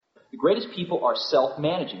The greatest people are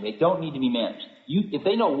self-managing. They don't need to be managed.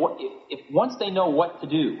 Once they know what to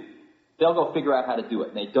do, they'll go figure out how to do it.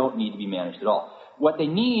 And they don't need to be managed at all. What they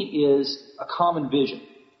need is a common vision.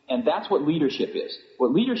 And that's what leadership is.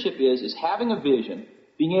 What leadership is having a vision,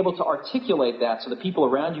 being able to articulate that so the people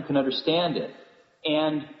around you can understand it,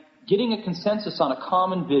 and getting a consensus on a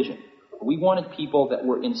common vision. We wanted people that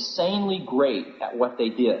were insanely great at what they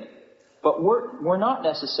did. But we're not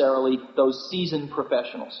necessarily those seasoned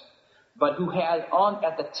professionals, but who had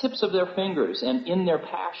at the tips of their fingers and in their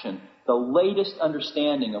passion the latest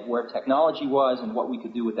understanding of where technology was and what we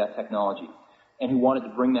could do with that technology, and who wanted to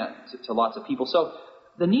bring that to lots of people. So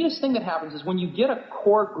the neatest thing that happens is when you get a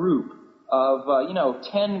core group of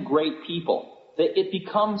 10 great people, it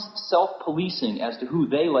becomes self-policing as to who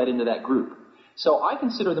they let into that group. So I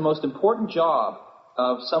consider the most important job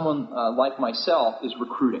of someone like myself is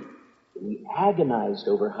recruiting. We agonized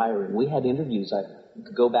over hiring. We had interviews. I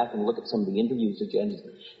could go back and look at some of the interviews agendas.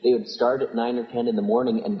 They would start at 9 or 10 in the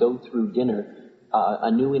morning and go through dinner.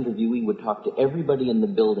 A new interviewee would talk to everybody in the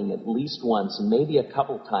building at least once and maybe a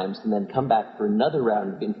couple times, and then come back for another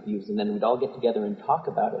round of interviews, and then we'd all get together and talk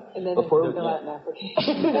about it. And then before we fill out an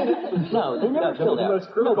application. No, they never filled out. The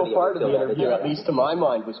most critical part of the interview, at least to my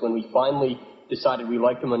mind, was when we finally decided we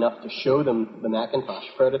liked them enough to show them the Macintosh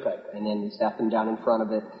prototype, and then we sat them down in front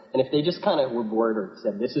of it. And if they just kind of were bored or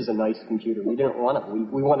said, "This is a nice computer," we didn't want it.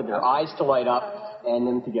 We wanted their eyes to light up and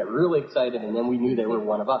them to get really excited, and then we knew they were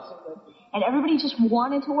one of us. And everybody just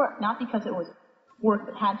wanted to work, not because it was work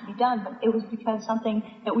that had to be done, but it was because something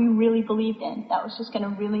that we really believed in that was just going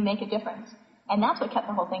to really make a difference. And that's what kept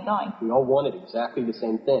the whole thing going. We all wanted exactly the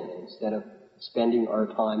same thing. Instead of spending our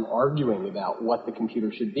time arguing about what the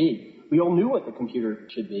computer should be, we all knew what the computer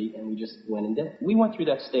should be, and we just went and did it. We went through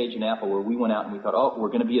that stage in Apple where we went out and we thought, we're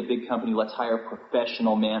going to be a big company, let's hire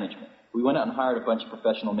professional management. We went out and hired a bunch of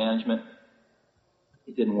professional management.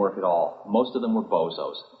 It didn't work at all. Most of them were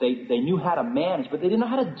bozos. They knew how to manage, but they didn't know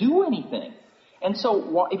how to do anything. And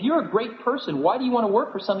so if you're a great person, why do you want to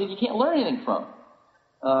work for somebody you can't learn anything from?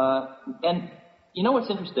 And you know what's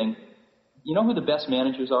interesting? You know who the best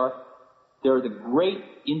managers are? They're the great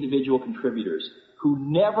individual contributors who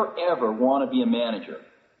never, ever want to be a manager,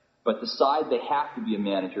 but decide they have to be a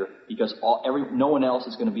manager because no one else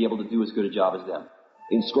is going to be able to do as good a job as them.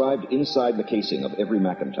 Inscribed inside the casing of every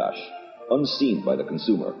Macintosh, unseen by the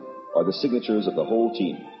consumer, are the signatures of the whole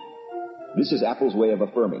team. This is Apple's way of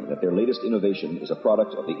affirming that their latest innovation is a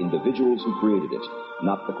product of the individuals who created it,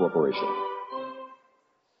 not the corporation.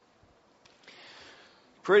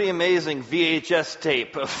 Pretty amazing VHS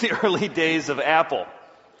tape of the early days of Apple.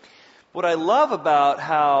 What I love about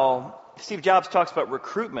how Steve Jobs talks about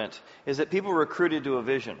recruitment is that people recruited to a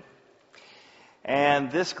vision.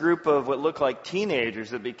 And this group of what looked like teenagers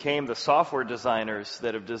that became the software designers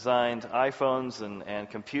that have designed iPhones and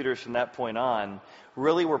computers from that point on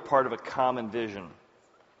really were part of a common vision.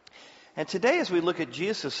 And today, as we look at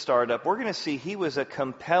Jesus' startup, we're going to see he was a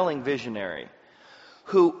compelling visionary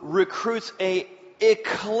who recruits a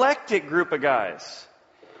eclectic group of guys.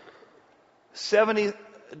 70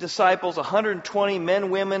 disciples, 120 men,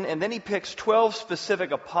 women, and then he picks 12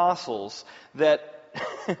 specific apostles that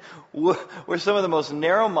were some of the most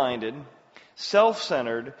narrow-minded,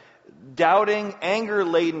 self-centered, doubting,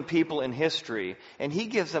 anger-laden people in history. And he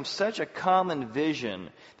gives them such a common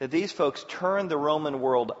vision that these folks turn the Roman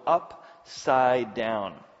world upside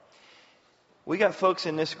down. We got folks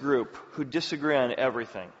in this group who disagree on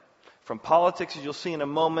everything. From politics, as you'll see in a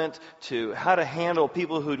moment, to how to handle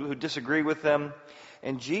people who disagree with them.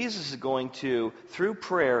 And Jesus is going to, through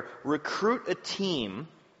prayer, recruit a team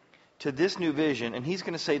to this new vision, and he's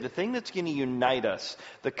going to say the thing that's going to unite us,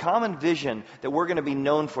 the common vision that we're going to be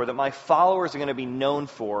known for, that my followers are going to be known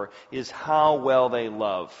for, is how well they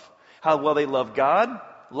love. How well they love God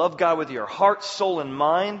with your heart, soul, and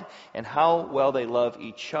mind, and how well they love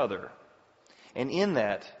each other. And in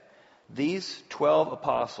that, these 12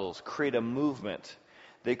 apostles create a movement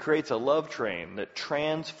that creates a love train that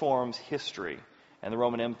transforms history and the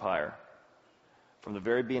Roman Empire from the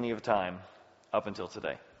very beginning of time up until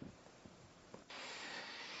today.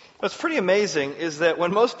 What's pretty amazing is that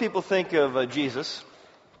when most people think of Jesus,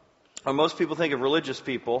 or most people think of religious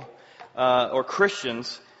people, or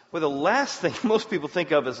Christians, well, the last thing most people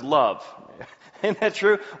think of is love. Isn't that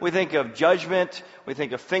true? We think of judgment, we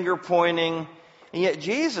think of finger pointing, and yet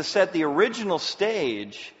Jesus set the original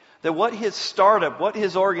stage that what his startup, what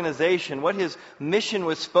his organization, what his mission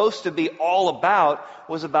was supposed to be all about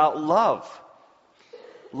was about love.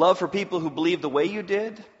 Love for people who believe the way you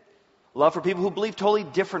did. Love for people who believe totally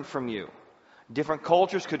different from you. Different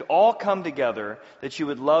cultures could all come together that you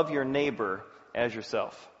would love your neighbor as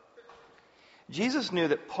yourself. Jesus knew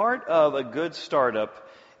that part of a good startup,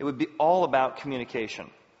 it would be all about communication.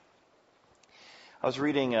 I was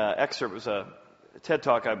reading an excerpt, it was a TED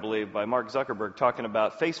Talk, I believe, by Mark Zuckerberg talking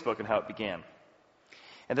about Facebook and how it began.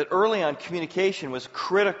 And that early on, communication was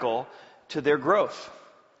critical to their growth.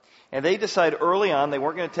 And they decided early on they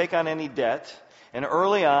weren't going to take on any debt. And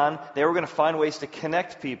early on, they were going to find ways to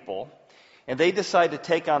connect people. And they decided to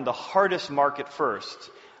take on the hardest market first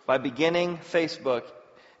by beginning Facebook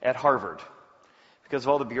at Harvard. Because of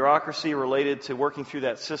all the bureaucracy related to working through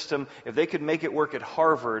that system, if they could make it work at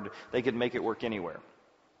Harvard, they could make it work anywhere.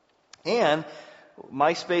 And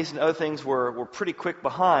MySpace and other things were pretty quick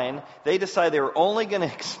behind. They decided they were only going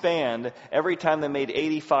to expand every time they made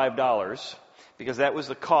 $85, because that was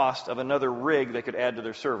the cost of another rig they could add to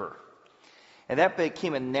their server. And that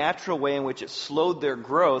became a natural way in which it slowed their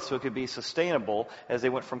growth so it could be sustainable as they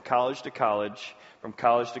went from college to college,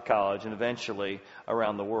 and eventually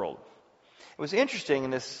around the world. It was interesting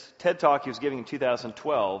in this TED Talk he was giving in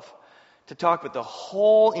 2012 to talk about the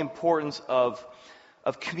whole importance of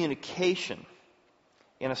communication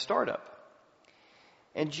in a startup.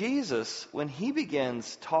 And Jesus, when he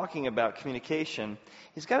begins talking about communication,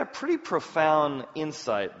 he's got a pretty profound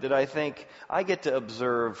insight that I think I get to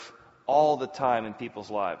observe all the time in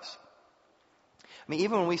people's lives. I mean,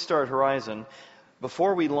 even when we started Horizon,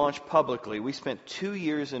 before we launched publicly, we spent 2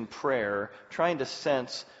 years in prayer trying to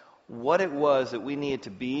sense what it was that we needed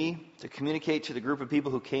to be to communicate to the group of people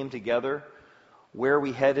who came together. Where are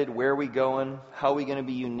we headed? Where are we going? How are we going to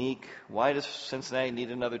be unique? Why does Cincinnati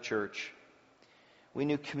need another church? We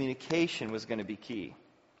knew communication was going to be key.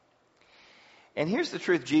 And here's the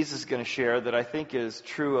truth Jesus is going to share that I think is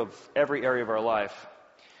true of every area of our life.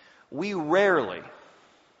 We rarely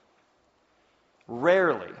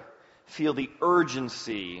feel the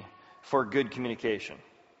urgency for good communication.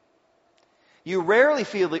 You rarely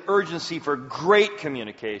feel the urgency for great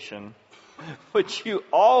communication, but you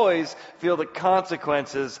always feel the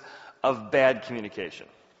consequences of bad communication.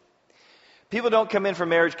 People don't come in for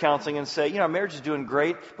marriage counseling and say, our marriage is doing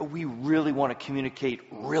great, but we really want to communicate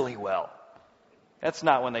really well. That's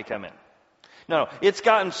not when they come in. No, it's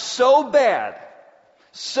gotten so bad,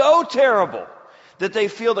 so terrible, that they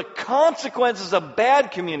feel the consequences of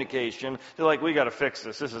bad communication. They're like, we got to fix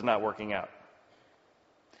this. This is not working out.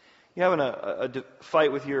 You're having a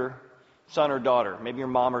fight with your son or daughter, maybe your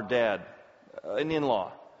mom or dad, an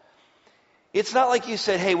in-law. It's not like you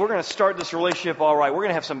said, hey, we're going to start this relationship all right. We're going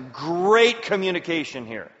to have some great communication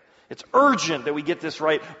here. It's urgent that we get this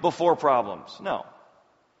right before problems. No.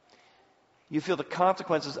 You feel the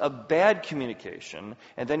consequences of bad communication,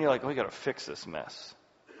 and then you're like, we got to fix this mess.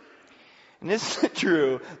 And isn't it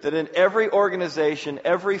true that in every organization,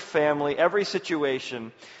 every family, every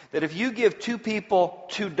situation, that if you give two people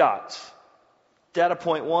 2 dots, data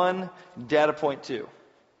point 1, data point 2,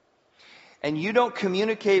 and you don't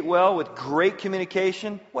communicate well with great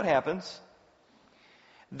communication, what happens?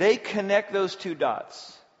 They connect those 2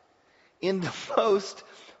 dots in the most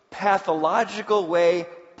pathological way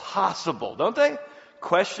possible, don't they?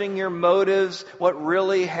 Questioning your motives, what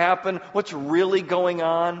really happened, what's really going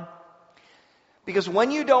on. Because when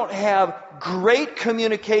you don't have great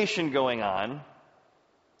communication going on,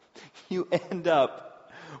 you end up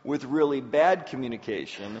with really bad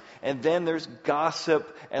communication, and then there's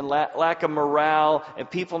gossip and lack of morale and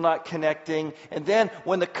people not connecting. And then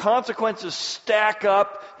when the consequences stack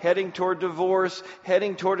up, heading toward divorce,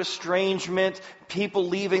 heading toward estrangement, people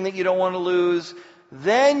leaving that you don't want to lose,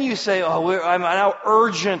 then you say, I'm now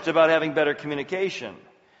urgent about having better communication.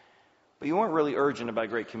 But you weren't really urgent about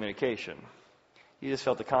great communication. You just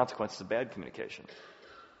felt the consequences of bad communication.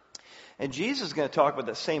 And Jesus is going to talk about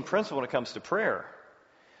that same principle when it comes to prayer.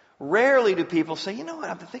 Rarely do people say, you know what,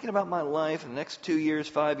 I've been thinking about my life in the next 2 years,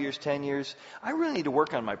 5 years, 10 years. I really need to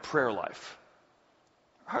work on my prayer life.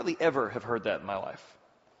 I hardly ever have heard that in my life.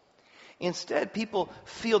 Instead, people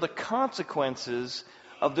feel the consequences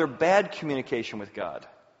of their bad communication with God.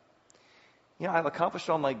 I've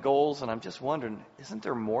accomplished all my goals, and I'm just wondering, isn't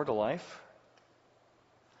there more to life?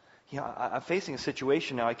 I'm facing a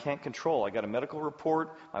situation now I can't control. I got a medical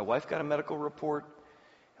report. My wife got a medical report.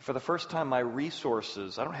 For the first time, I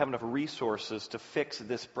don't have enough resources to fix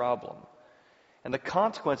this problem. And the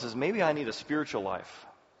consequences, maybe I need a spiritual life.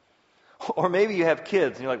 Or maybe you have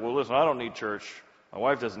kids, and you're like, well, listen, I don't need church. My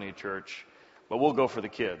wife doesn't need church. But we'll go for the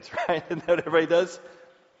kids, right? Isn't that what everybody does?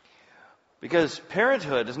 Because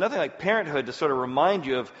parenthood, there's nothing like parenthood to sort of remind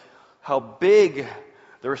you of how big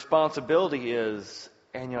the responsibility is.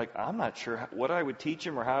 And you're like, I'm not sure what I would teach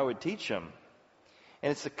him or how I would teach him.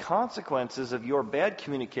 And it's the consequences of your bad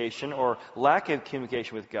communication or lack of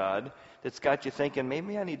communication with God that's got you thinking,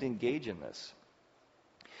 maybe I need to engage in this.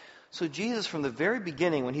 So Jesus, from the very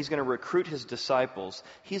beginning, when he's going to recruit his disciples,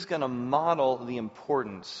 he's going to model the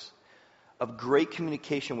importance of great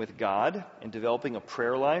communication with God in developing a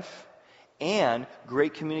prayer life, and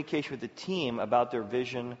great communication with the team about their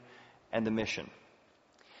vision and the mission.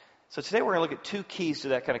 So today we're going to look at two keys to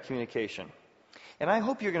that kind of communication. And I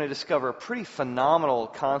hope you're going to discover a pretty phenomenal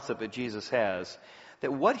concept that Jesus has,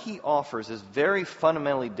 that what he offers is very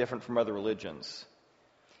fundamentally different from other religions.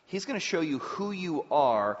 He's going to show you who you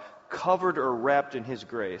are, covered or wrapped in his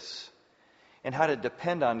grace, and how to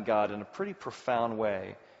depend on God in a pretty profound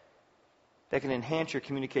way that can enhance your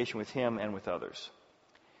communication with him and with others.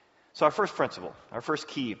 So our first principle, our first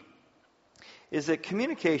key, is that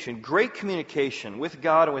communication, great communication with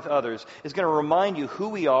God and with others, is going to remind you who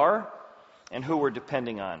we are and who we're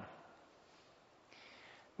depending on.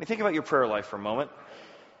 Let me think about your prayer life for a moment.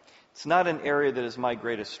 It's not an area that is my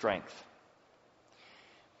greatest strength.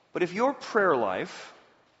 But if your prayer life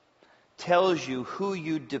tells you who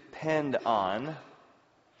you depend on,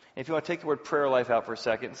 if you want to take the word prayer life out for a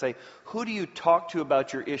second and say, who do you talk to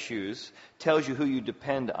about your issues, tells you who you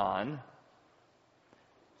depend on,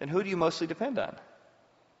 then who do you mostly depend on?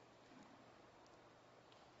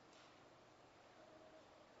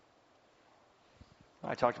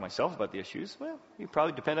 I talk to myself about the issues. Well, you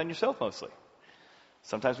probably depend on yourself mostly.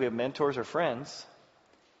 Sometimes we have mentors or friends.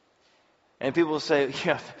 And people will say,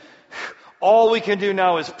 yeah, all we can do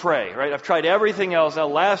now is pray, right? I've tried everything else. Now,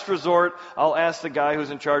 last resort, I'll ask the guy who's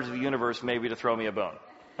in charge of the universe maybe to throw me a bone,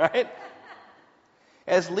 right?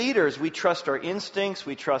 As leaders, we trust our instincts,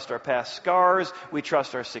 we trust our past scars, we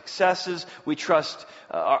trust our successes, we trust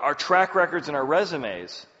our track records and our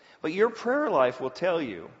resumes. But your prayer life will tell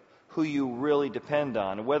you who you really depend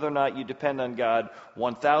on, whether or not you depend on God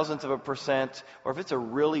 0.001%, or if it's a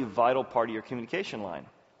really vital part of your communication line.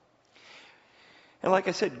 And like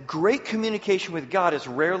I said, great communication with God is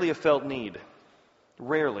rarely a felt need.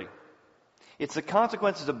 Rarely. It's the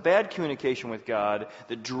consequences of bad communication with God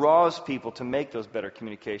that draws people to make those better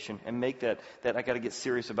communication and make that I got to get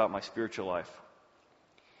serious about my spiritual life.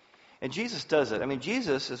 And Jesus does it. I mean,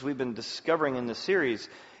 Jesus, as we've been discovering in this series,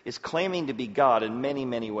 is claiming to be God in many,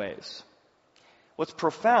 many ways. What's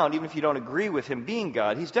profound, even if you don't agree with him being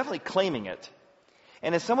God, he's definitely claiming it.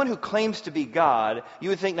 And as someone who claims to be God, you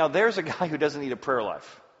would think, now there's a guy who doesn't need a prayer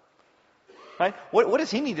life. Right? What does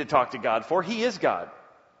he need to talk to God for? He is God.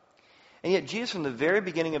 And yet Jesus, from the very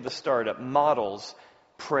beginning of the startup, models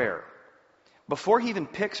prayer. Before he even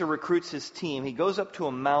picks or recruits his team, he goes up to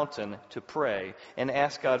a mountain to pray and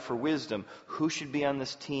ask God for wisdom. Who should be on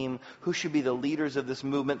this team? Who should be the leaders of this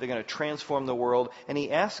movement? They're going to transform the world. And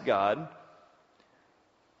he asks God,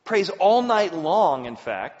 prays all night long, in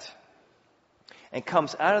fact, and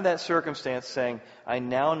comes out of that circumstance saying, I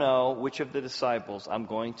now know which of the disciples I'm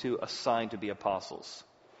going to assign to be apostles.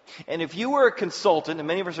 And if you were a consultant, and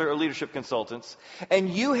many of us are leadership consultants, and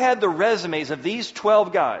you had the resumes of these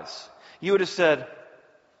 12 guys, you would have said,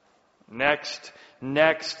 next.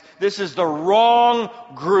 This is the wrong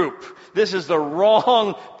group. This is the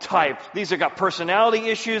wrong type. These have got personality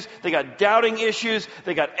issues. They got doubting issues.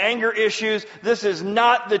 They got anger issues. This is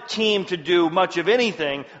not the team to do much of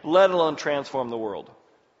anything, let alone transform the world.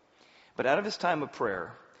 But out of his time of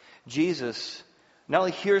prayer, Jesus not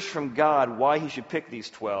only hears from God why he should pick these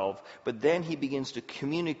 12, but then he begins to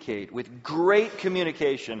communicate with great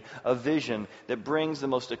communication a vision that brings the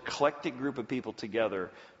most eclectic group of people together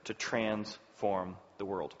to transform the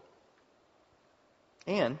world.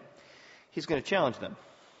 And he's going to challenge them.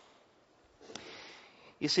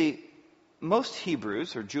 You see, most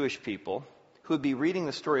Hebrews, or Jewish people, who would be reading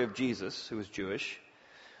the story of Jesus, who was Jewish,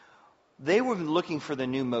 they were looking for the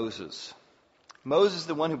new Moses. Moses,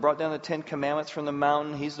 the one who brought down the 10 Commandments from the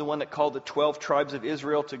mountain. He's the one that called the 12 tribes of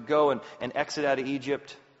Israel to go and exit out of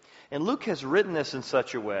Egypt. And Luke has written this in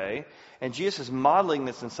such a way, and Jesus is modeling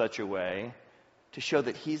this in such a way, to show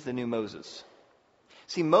that he's the new Moses.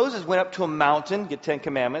 See, Moses went up to a mountain, get 10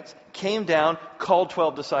 Commandments, came down, called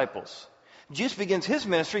 12 disciples. Jesus begins his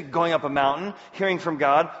ministry going up a mountain, hearing from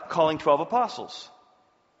God, calling 12 apostles.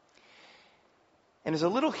 And there's a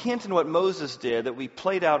little hint in what Moses did that we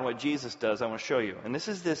played out in what Jesus does I want to show you. And this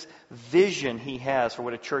is this vision he has for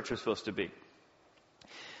what a church is supposed to be.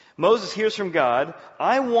 Moses hears from God,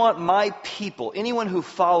 I want my people, anyone who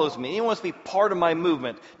follows me, anyone who wants to be part of my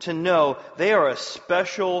movement, to know they are a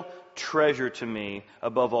special treasure to me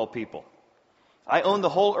above all people. I own the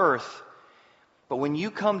whole earth, but when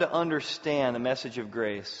you come to understand the message of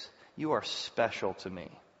grace, you are special to me.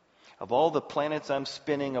 Of all the planets I'm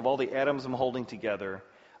spinning, of all the atoms I'm holding together,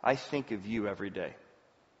 I think of you every day.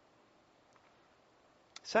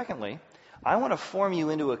 Secondly, I want to form you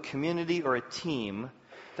into a community or a team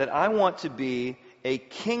that I want to be a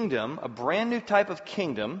kingdom, a brand new type of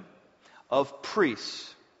kingdom of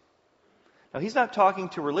priests. Now, he's not talking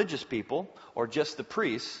to religious people or just the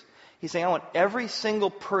priests. He's saying, I want every single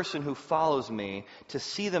person who follows me to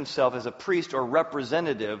see themselves as a priest or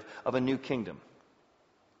representative of a new kingdom.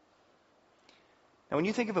 Now, when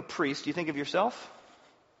you think of a priest, do you think of yourself?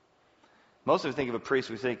 Most of us think of a priest,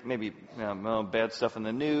 we think maybe bad stuff in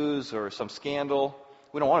the news or some scandal.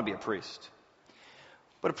 We don't want to be a priest.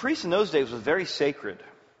 But a priest in those days was very sacred.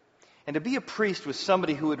 And to be a priest was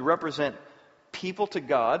somebody who would represent people to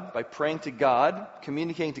God by praying to God,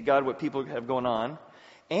 communicating to God what people have going on,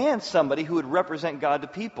 and somebody who would represent God to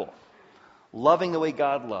people, loving the way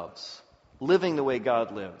God loves, living the way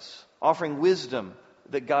God lives, offering wisdom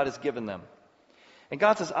that God has given them. And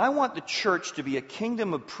God says, I want the church to be a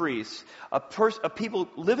kingdom of priests, a people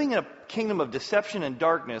living in a kingdom of deception and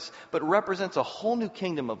darkness, but represents a whole new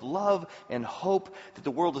kingdom of love and hope that the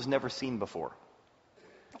world has never seen before.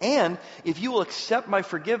 And if you will accept my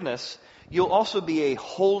forgiveness, you'll also be a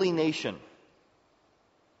holy nation.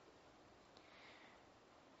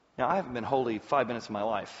 Now, I haven't been holy 5 minutes of my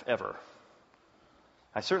life, ever.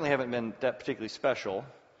 I certainly haven't been that particularly special,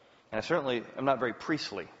 and I'm not very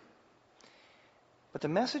priestly. But the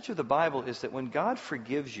message of the Bible is that when God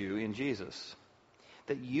forgives you in Jesus,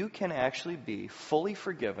 that you can actually be fully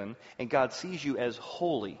forgiven, and God sees you as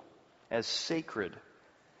holy, as sacred,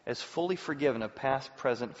 as fully forgiven of past,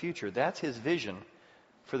 present, future. That's His vision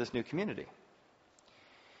for this new community.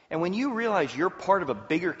 And when you realize you're part of a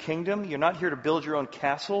bigger kingdom, you're not here to build your own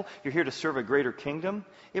castle, you're here to serve a greater kingdom,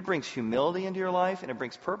 it brings humility into your life and it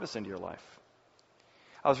brings purpose into your life.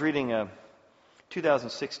 I was reading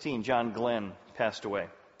 2016, John Glenn passed away,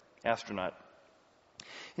 astronaut.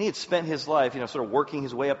 And he had spent his life, sort of working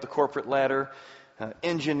his way up the corporate ladder,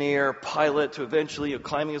 engineer, pilot, to eventually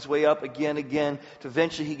climbing his way up again, to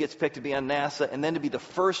eventually he gets picked to be on NASA, and then to be the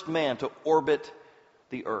first man to orbit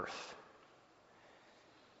the Earth.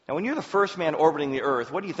 Now, when you're the first man orbiting the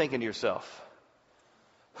Earth, what are you thinking to yourself?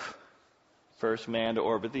 First man to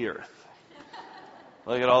orbit the Earth.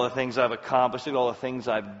 Look at all the things I've accomplished, look at all the things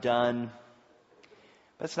I've done.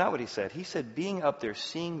 That's not what he said. He said being up there,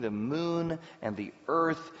 seeing the moon and the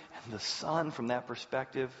earth and the sun from that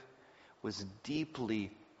perspective was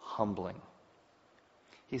deeply humbling.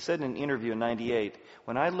 He said in an interview in 98,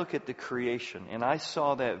 when I look at the creation and I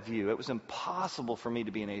saw that view, it was impossible for me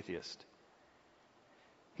to be an atheist.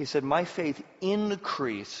 He said, my faith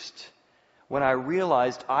increased when I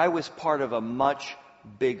realized I was part of a much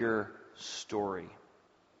bigger story.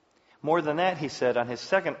 More than that, he said, on his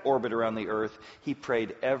second orbit around the earth, he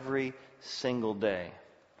prayed every single day,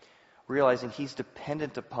 realizing he's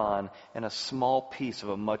dependent upon and a small piece of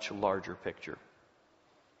a much larger picture.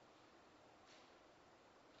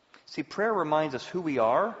 See, prayer reminds us who we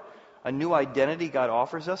are, a new identity God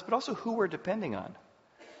offers us, but also who we're depending on.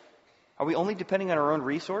 Are we only depending on our own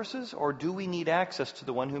resources, or do we need access to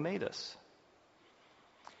the one who made us?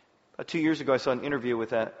 2 years ago, I saw an interview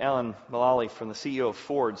with Alan Mulally from the CEO of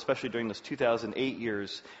Ford, especially during those 2008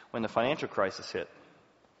 years when the financial crisis hit.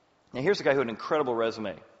 Now, here's a guy who had an incredible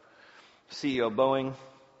resume. CEO of Boeing,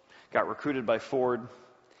 got recruited by Ford.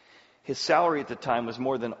 His salary at the time was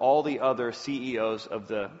more than all the other CEOs of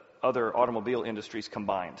the other automobile industries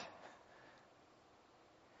combined.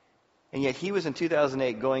 And yet he was in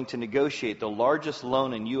 2008 going to negotiate the largest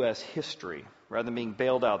loan in U.S. history. Rather than being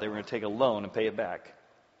bailed out, they were going to take a loan and pay it back.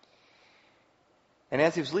 And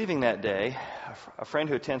as he was leaving that day, a friend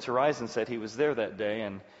who attends Horizon said he was there that day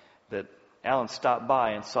and that Alan stopped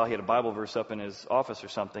by and saw he had a Bible verse up in his office or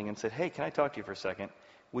something and said, hey, can I talk to you for a second?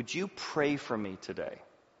 Would you pray for me today?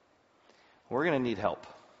 We're going to need help.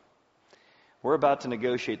 We're about to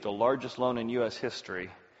negotiate the largest loan in U.S. history.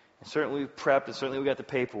 And certainly we've prepped and certainly we've got the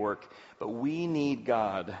paperwork, but we need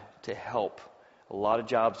God to help. A lot of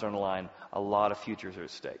jobs are on the line. A lot of futures are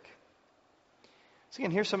at stake. So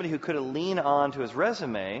again, here's somebody who could have leaned on to his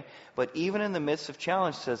resume, but even in the midst of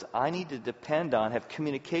challenge says, I need to depend on, have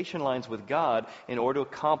communication lines with God in order to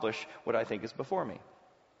accomplish what I think is before me.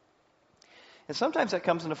 And sometimes that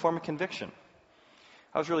comes in the form of conviction.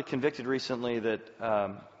 I was really convicted recently that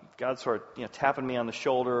God sort of tapping me on the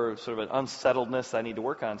shoulder, sort of an unsettledness that I need to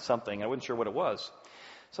work on something. I wasn't sure what it was.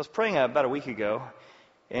 So I was praying about a week ago,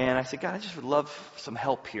 and I said, God, I just would love some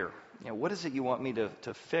help here. What is it you want me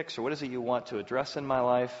to fix, or what is it you want to address in my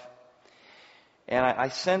life? And I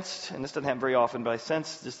sensed, and this doesn't happen very often, but I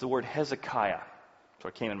sensed just the word Hezekiah. So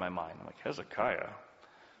it came in my mind. I'm like, Hezekiah?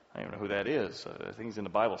 I don't even know who that is. I think he's in the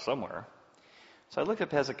Bible somewhere. So I looked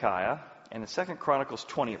up Hezekiah, and in 2 Chronicles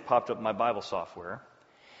 20, it popped up in my Bible software.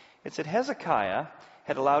 It said Hezekiah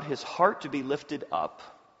had allowed his heart to be lifted up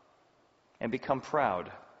and become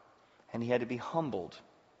proud. And he had to be humbled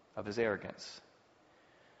of his arrogance.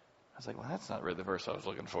 I was like, well, that's not really the verse I was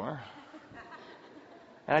looking for.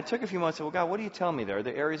 And I took a few months and said, well, God, what do you tell me there? Are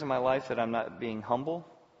there areas in my life that I'm not being humble?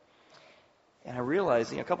 And I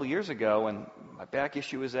realized, a couple of years ago when my back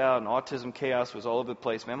issue was out and autism chaos was all over the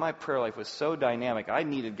place, man, my prayer life was so dynamic. I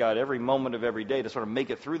needed God every moment of every day to sort of make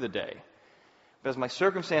it through the day. But as my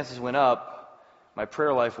circumstances went up, my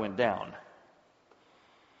prayer life went down.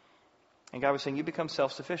 And God was saying, you become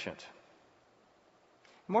self-sufficient.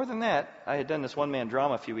 More than that, I had done this one-man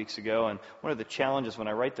drama a few weeks ago, and one of the challenges when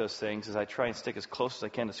I write those things is I try and stick as close as I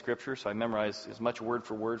can to Scripture, so I memorize as much word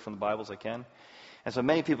for word from the Bible as I can. And so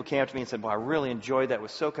many people came up to me and said, well, I really enjoyed that. It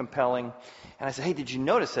was so compelling. And I said, hey, did you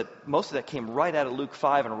notice that most of that came right out of Luke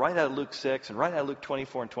 5 and right out of Luke 6 and right out of Luke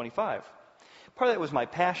 24 and 25? Part of that was my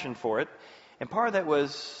passion for it, and part of that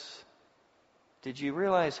was, did you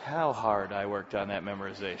realize how hard I worked on that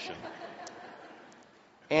memorization?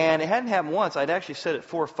 And it hadn't happened once. I'd actually said it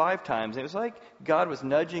 4 or 5 times. It was like God was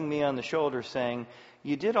nudging me on the shoulder saying,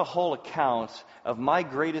 you did a whole account of my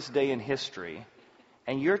greatest day in history,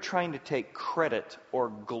 and you're trying to take credit or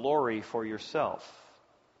glory for yourself.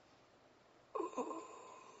 Oh,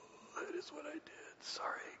 that is what I did.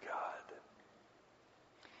 Sorry, God.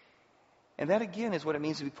 And that, again, is what it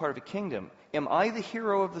means to be part of a kingdom. Am I the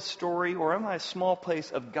hero of the story, or am I a small place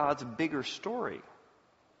of God's bigger story?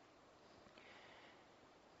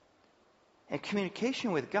 And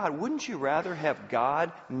communication with God, wouldn't you rather have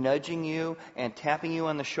God nudging you and tapping you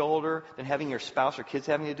on the shoulder than having your spouse or kids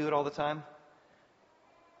having to do it all the time?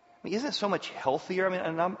 I mean, isn't it so much healthier? I mean,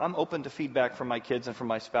 and I'm open to feedback from my kids and from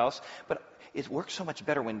my spouse, but it works so much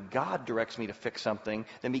better when God directs me to fix something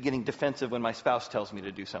than me getting defensive when my spouse tells me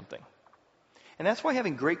to do something. And that's why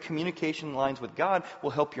having great communication lines with God will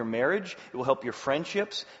help your marriage, it will help your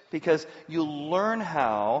friendships, because you'll learn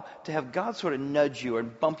how to have God sort of nudge you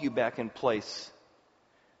and bump you back in place.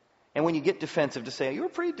 And when you get defensive, to say, you were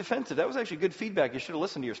pretty defensive. That was actually good feedback. You should have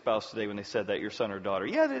listened to your spouse today when they said that, your son or daughter.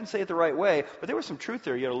 Yeah, they didn't say it the right way, but there was some truth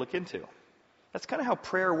there you ought to look into. That's kind of how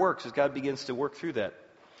prayer works as God begins to work through that.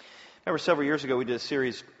 Remember several years ago we did a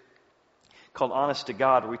series called Honest to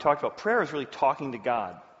God, where we talked about prayer is really talking to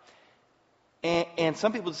God. And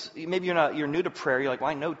some people, maybe you're new to prayer. You're like,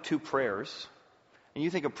 well, I know 2 prayers. And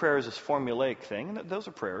you think of prayer as this formulaic thing. And those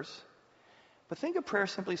are prayers. But think of prayer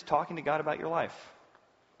simply as talking to God about your life.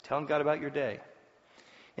 Telling God about your day.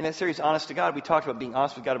 In that series, Honest to God, we talked about being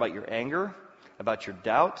honest with God about your anger, about your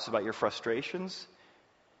doubts, about your frustrations.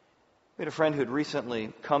 We had a friend who had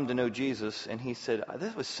recently come to know Jesus, and he said,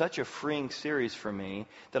 this was such a freeing series for me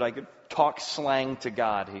that I could talk slang to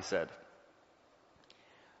God, he said.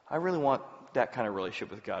 I really want that kind of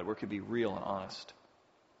relationship with God where it could be real and honest.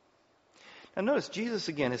 Now notice, Jesus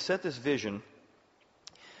again has set this vision.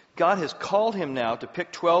 God has called him now to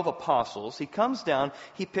pick 12 apostles. He comes down,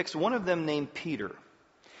 he picks one of them named Peter.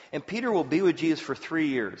 And Peter will be with Jesus for 3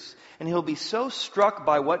 years. And he'll be so struck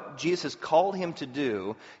by what Jesus has called him to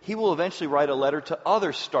do, he will eventually write a letter to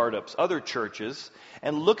other startups, other churches,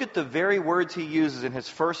 and look at the very words he uses in his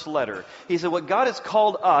first letter. He said, what God has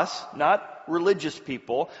called us, not religious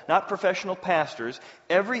people, not professional pastors,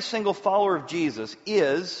 every single follower of Jesus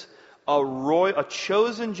is a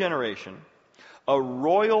chosen generation, a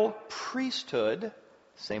royal priesthood,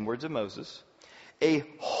 same words of Moses, a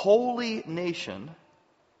holy nation,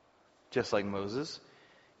 just like Moses.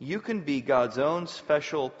 You can be God's own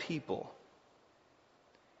special people.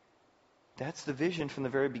 That's the vision from the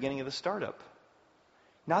very beginning of the startup.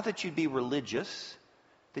 Not that you'd be religious,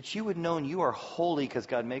 that you would know you are holy because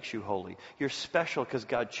God makes you holy. You're special because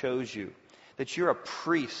God chose you. That you're a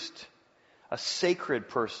priest, a sacred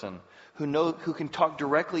person who can talk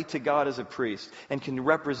directly to God as a priest and can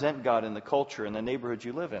represent God in the culture and the neighborhood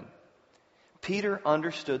you live in. Peter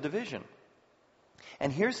understood the vision.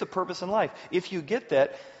 And here's the purpose in life. If you get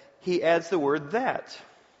that, he adds the word that.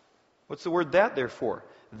 What's the word that there for?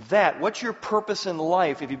 That. What's your purpose in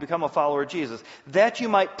life if you become a follower of Jesus? That you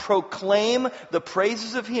might proclaim the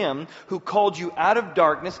praises of him who called you out of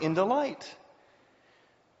darkness into light.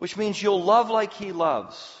 Which means you'll love like he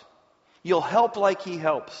loves. You'll help like he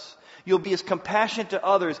helps. You'll be as compassionate to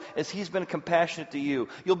others as he's been compassionate to you.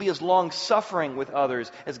 You'll be as long-suffering with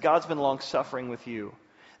others as God's been long-suffering with you.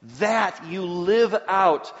 That you live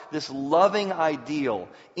out this loving ideal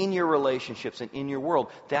in your relationships and in your world.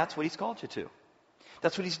 That's what he's called you to.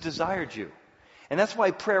 That's what he's desired you. And that's why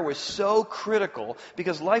prayer was so critical,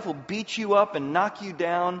 because life will beat you up and knock you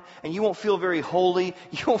down, and you won't feel very holy.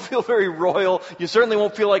 You won't feel very royal. You certainly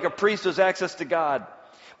won't feel like a priest who has access to God.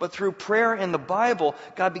 But through prayer and the Bible,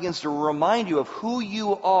 God begins to remind you of who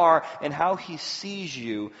you are and how he sees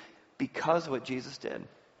you, because of what Jesus did.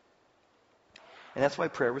 And that's why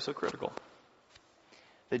prayer was so critical.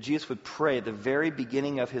 That Jesus would pray at the very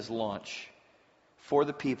beginning of his launch for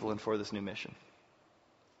the people and for this new mission.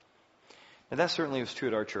 Now that certainly was true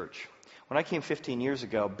at our church. When I came 15 years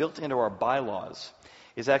ago, built into our bylaws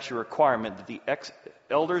is actually a requirement that the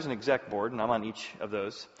elders and exec board, and I'm on each of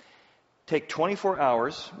those, take 24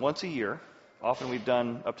 hours once a year, often we've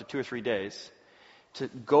done up to 2 or 3 days, to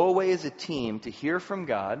go away as a team to hear from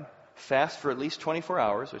God, fast for at least 24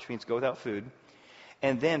 hours, which means go without food,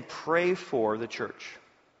 and then pray for the church.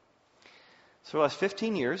 So for the last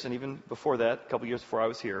 15 years, and even before that, a couple years before I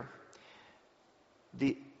was here,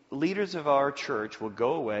 the leaders of our church will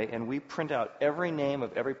go away and we print out every name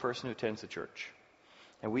of every person who attends the church.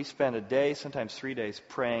 And we spend a day, sometimes 3 days,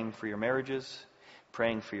 praying for your marriages,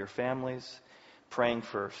 praying for your families, praying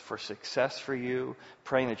for success for you,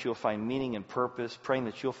 praying that you'll find meaning and purpose, praying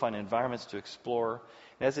that you'll find environments to explore.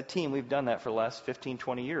 And as a team, we've done that for the last 15,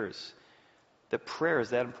 20 years. That prayer is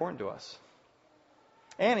that important to us.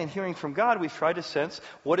 And in hearing from God, we've tried to sense,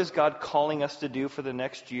 what is God calling us to do for the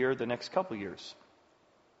next year, the next couple years?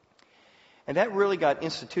 And that really got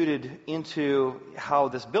instituted into how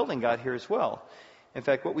this building got here as well. In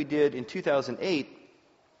fact, what we did in 2008,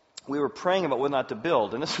 we were praying about whether or not to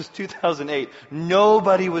build. And this was 2008.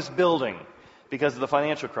 Nobody was building because of the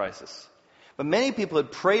financial crisis. But many people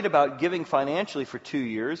had prayed about giving financially for 2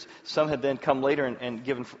 years. Some had then come later and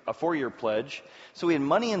given a 4-year pledge. So we had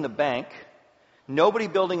money in the bank. Nobody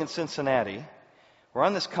building in Cincinnati. We're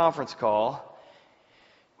on this conference call.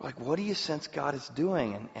 We're like, what do you sense God is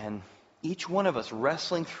doing? And each one of us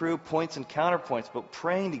wrestling through points and counterpoints, but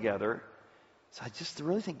praying together. So I just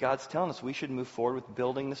really think God's telling us we should move forward with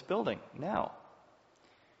building this building now.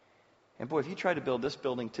 And boy, if you tried to build this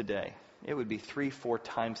building today, it would be 3-4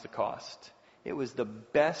 times the cost. It was the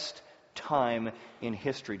best time in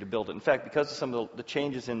history to build it. In fact, because of some of the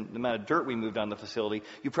changes in the amount of dirt we moved on the facility,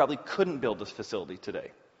 you probably couldn't build this facility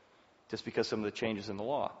today, just because of some of the changes in the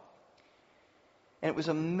law. And it was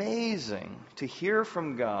amazing to hear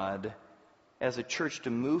from God as a church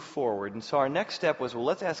to move forward. And so our next step was, well,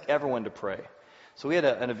 let's ask everyone to pray. So we had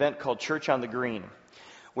an event called Church on the Green,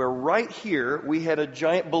 where right here we had a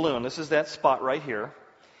giant balloon. This is that spot right here.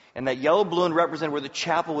 And that yellow balloon represented where the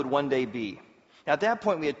chapel would one day be. Now, at that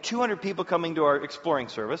point, we had 200 people coming to our exploring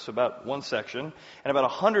service, about one section, and about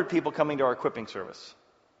 100 people coming to our equipping service.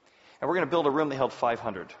 And we're going to build a room that held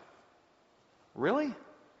 500. Really?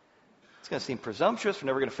 It's going to seem presumptuous. We're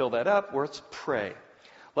never going to fill that up. Well, let's pray.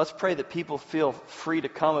 Let's pray that people feel free to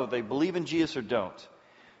come, whether they believe in Jesus or don't.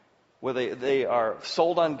 Whether they are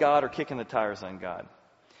sold on God or kicking the tires on God.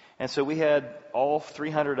 And so we had all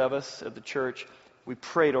 300 of us at the church. We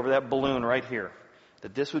prayed over that balloon right here,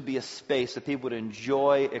 that this would be a space that people would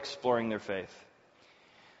enjoy exploring their faith.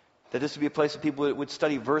 That this would be a place that people would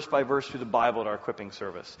study verse by verse through the Bible at our equipping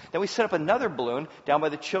service. Then we set up another balloon down by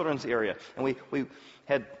the children's area. And we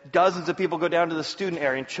had dozens of people go down to the student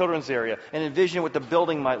area and children's area and envision what the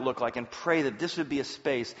building might look like and pray that this would be a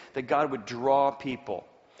space that God would draw people,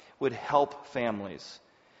 would help families,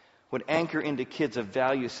 would anchor into kids a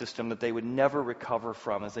value system that they would never recover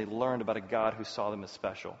from as they learned about a God who saw them as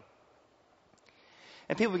special.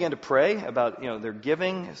 And people began to pray about, their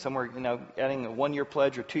giving. Some were, adding a 1-year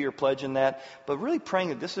pledge or 2-year pledge in that. But really praying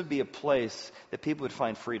that this would be a place that people would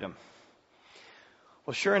find freedom.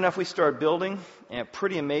 Well, sure enough, we started building. And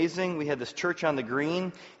pretty amazing. We had this church on the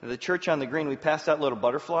green. And the church on the green, we passed out little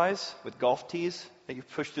butterflies with golf tees that you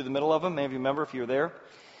push through the middle of them. Many of you remember if you were there.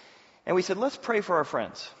 And we said, let's pray for our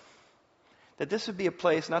friends. That this would be a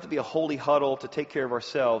place not to be a holy huddle to take care of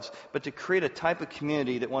ourselves, but to create a type of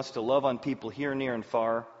community that wants to love on people here, near, and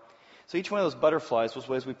far. So each one of those butterflies was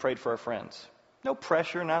ways we prayed for our friends. No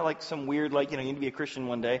pressure, not like some weird, you need to be a Christian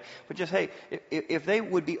one day, but just, hey, if they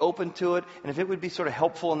would be open to it, and if it would be sort of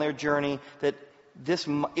helpful in their journey, that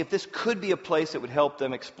if this could be a place that would help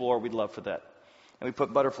them explore, we'd love for that. And we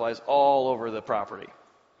put butterflies all over the property.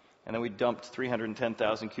 And then we dumped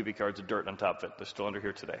 310,000 cubic yards of dirt on top of it. They're still under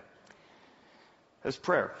here today. It was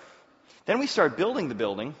prayer. Then we started building the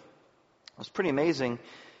building. What's pretty amazing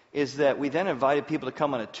is that we then invited people to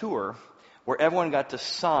come on a tour where everyone got to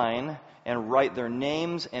sign and write their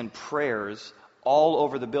names and prayers all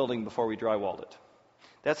over the building before we drywalled it.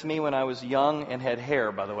 That's me when I was young and had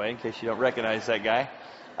hair, by the way, in case you don't recognize that guy.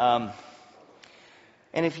 And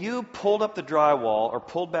if you pulled up the drywall or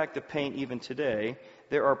pulled back the paint even today,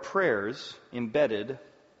 there are prayers embedded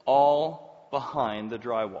all behind the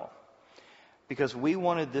drywall. Because we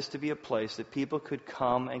wanted this to be a place that people could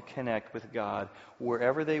come and connect with God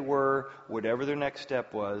wherever they were, whatever their next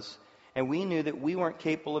step was. And we knew that we weren't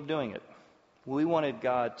capable of doing it. We wanted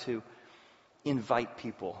God to invite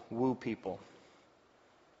people, woo people,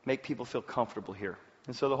 make people feel comfortable here.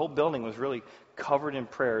 And so the whole building was really covered in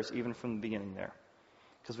prayers even from the beginning there,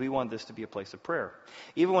 because we wanted this to be a place of prayer.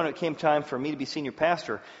 Even when it came time for me to be senior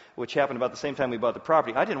pastor, which happened about the same time we bought the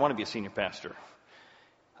property, I didn't want to be a senior pastor.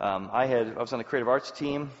 I was on the creative arts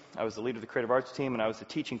team. I was the leader of the creative arts team, and I was the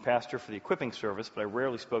teaching pastor for the equipping service, but I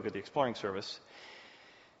rarely spoke at the exploring service.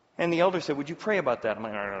 And the elder said, "Would you pray about that?" I'm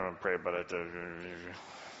like, "I don't pray about it."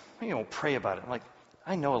 You don't pray about it. I'm like,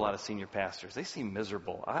 I know a lot of senior pastors. They seem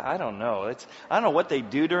miserable. I don't know. I don't know what they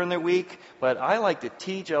do during their week, but I like to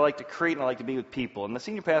teach, I like to create, and I like to be with people. And the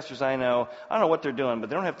senior pastors I know, I don't know what they're doing, but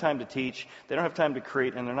they don't have time to teach, they don't have time to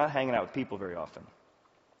create, and they're not hanging out with people very often.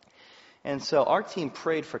 And so our team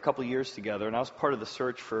prayed for a couple of years together, and I was part of the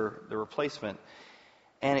search for the replacement.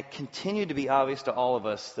 And it continued to be obvious to all of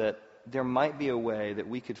us that there might be a way that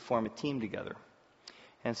we could form a team together.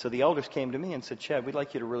 And so the elders came to me and said, "Chad, we'd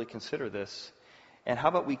like you to really consider this. And how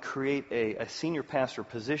about we create a senior pastor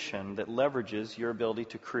position that leverages your ability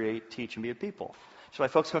to create, teach, and be with people?" So my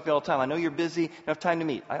folks come up to me all the time. "I know you're busy, you don't have time to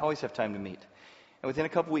meet." I always have time to meet. And within a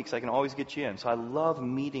couple weeks, I can always get you in. So I love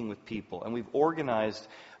meeting with people. And we've organized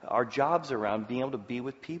our jobs around being able to be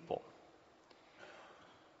with people,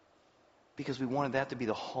 because we wanted that to be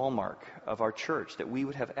the hallmark of our church, that we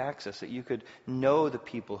would have access, that you could know the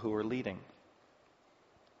people who are leading.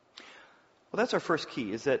 Well, that's our first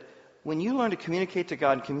key, is that when you learn to communicate to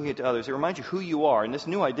God and communicate to others, it reminds you who you are. And this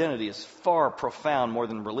new identity is far profound, more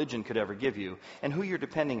than religion could ever give you, and who you're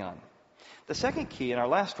depending on. The second key, and our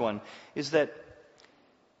last one, is that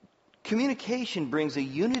communication brings a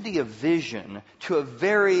unity of vision to a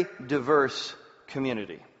very diverse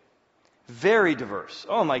community. Very diverse.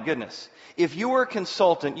 Oh my goodness. If you were a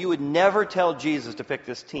consultant, you would never tell Jesus to pick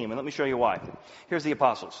this team. And let me show you why. Here's the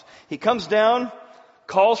apostles. He comes down,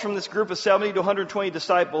 calls from this group of 70 to 120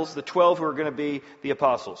 disciples, the 12 who are going to be the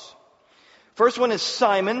apostles. First one is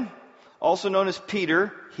Simon, also known as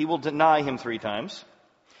Peter. He will deny him 3 times.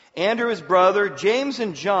 Andrew, his brother, James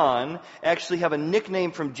and John actually have a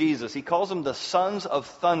nickname from Jesus. He calls them the sons of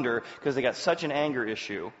thunder because they got such an anger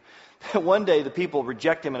issue. One day the people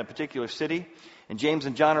reject him in a particular city, and James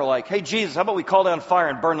and John are like, "Hey Jesus, how about we call down fire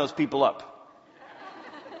and burn those people up?"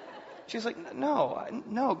 She's like,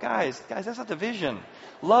 no, guys, that's not the vision.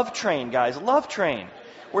 Love train, guys, love train.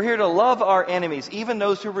 We're here to love our enemies, even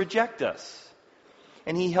those who reject us.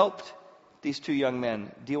 And he helped these 2 young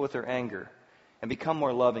men deal with their anger and become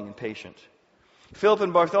more loving and patient. Philip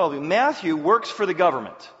and Bartholomew. Matthew works for the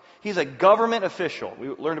government. He's a government official. We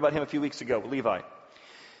learned about him a few weeks ago, Levi.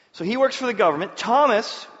 So he works for the government.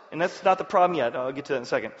 Thomas, and that's not the problem yet. I'll get to that in a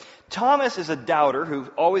second. Thomas is a doubter who's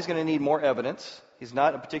always going to need more evidence. He's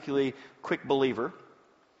not a particularly quick believer.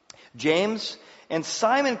 James and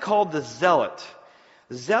Simon, called the Zealot.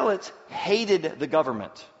 Zealots hated the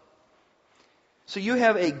government. So you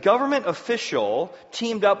have a government official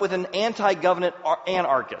teamed up with an anti-government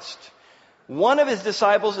anarchist. One of his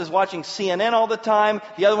disciples is watching CNN all the time.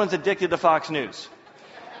 The other one's addicted to Fox News.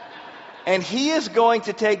 And he is going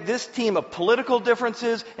to take this team of political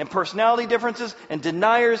differences and personality differences and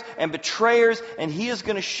deniers and betrayers, and he is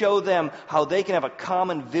going to show them how they can have a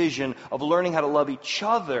common vision of learning how to love each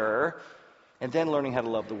other and then learning how to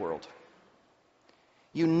love the world.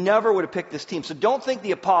 You never would have picked this team. So don't think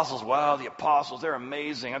the apostles, wow, the apostles, they're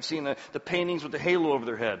amazing. I've seen the paintings with the halo over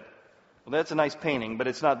their head. Well, that's a nice painting, but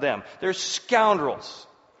it's not them. They're scoundrels.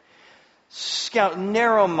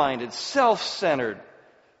 Narrow-minded, self-centered,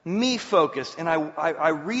 me-focused. And I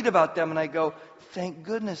read about them and I go, thank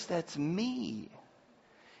goodness that's me.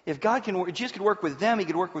 If Jesus could work with them, he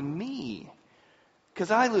could work with me.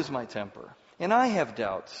 Because I lose my temper. And I have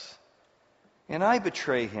doubts. And I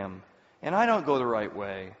betray him. And I don't go the right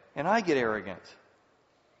way. And I get arrogant.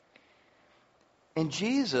 And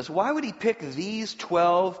Jesus, why would he pick these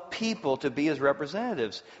 12 people to be his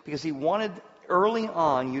representatives? Because he wanted early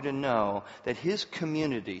on you to know that his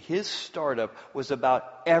community, his startup, was about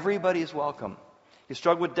everybody's welcome. You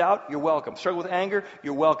struggle with doubt? You're welcome. Struggle with anger?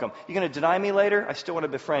 You're welcome. You're going to deny me later? I still want to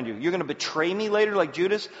befriend you. You're going to betray me later like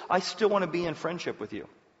Judas? I still want to be in friendship with you.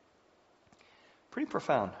 Pretty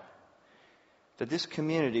profound. That this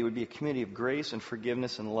community would be a community of grace and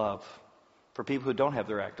forgiveness and love for people who don't have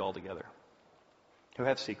their act all together, who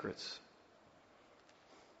have secrets.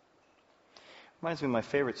 Reminds me of my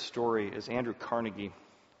favorite story is Andrew Carnegie.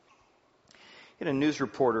 He had a news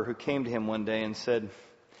reporter who came to him one day and said,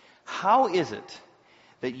 "How is it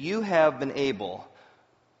that you have been able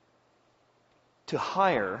to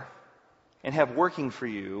hire and have working for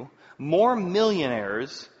you more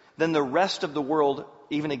millionaires than the rest of the world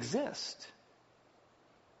even exist?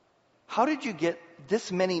 How did you get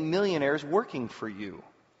this many millionaires working for you?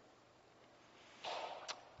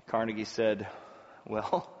 Carnegie said,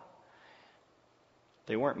 well,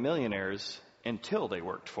 they weren't millionaires until they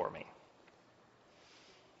worked for me.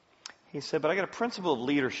 He said, but I got a principle of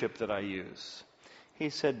leadership that I use. He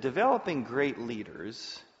said, developing great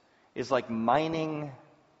leaders is like mining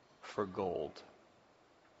for gold.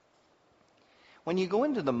 When you go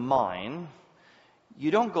into the mine,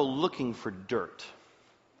 you don't go looking for dirt,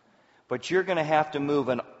 but you're going to have to move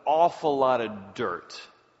an awful lot of dirt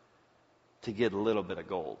to get a little bit of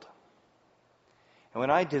gold. And when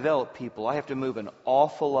I develop people, I have to move an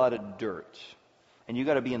awful lot of dirt. And you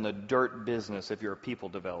got to be in the dirt business if you're a people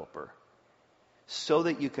developer, so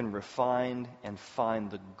that you can refine and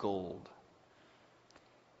find the gold.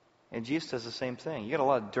 And Jesus does the same thing. You got a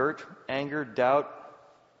lot of dirt, anger, doubt,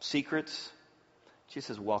 secrets. Jesus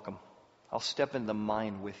says, welcome. I'll step in the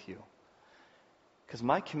mine with you. Because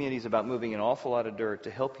my community is about moving an awful lot of dirt to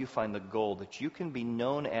help you find the gold that you can be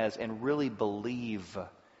known as and really believe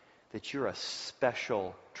that you're a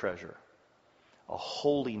special treasure, a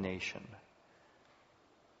holy nation,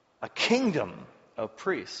 a kingdom of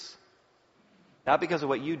priests. Not because of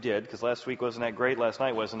what you did, because last week wasn't that great, last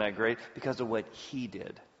night wasn't that great, because of what he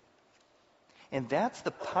did. And that's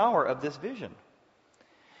the power of this vision.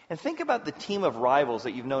 And think about the team of rivals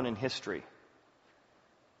that you've known in history.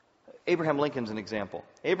 Abraham Lincoln's an example.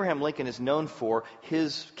 Abraham Lincoln is known for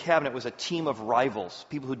his cabinet was a team of rivals,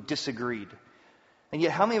 people who disagreed. And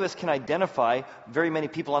yet how many of us can identify very many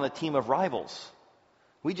people on a team of rivals?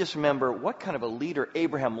 We just remember what kind of a leader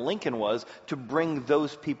Abraham Lincoln was to bring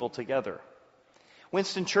those people together.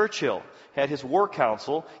 Winston Churchill had his war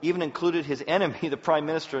council, even included his enemy, the Prime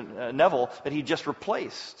Minister Neville, that he just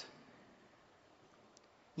replaced.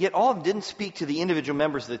 Yet all of them didn't speak to the individual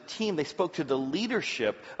members of the team. They spoke to the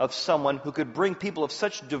leadership of someone who could bring people of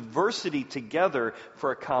such diversity together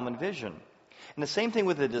for a common vision. And the same thing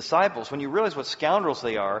with the disciples. When you realize what scoundrels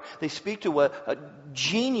they are, they speak to what a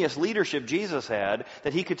genius leadership Jesus had,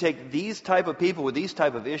 that he could take these type of people with these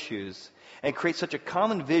type of issues and create such a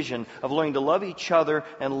common vision of learning to love each other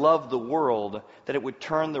and love the world that it would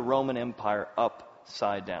turn the Roman Empire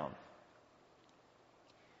upside down.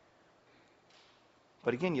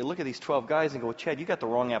 But again, you look at these 12 guys and go, well, Chad, you got the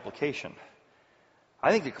wrong application. I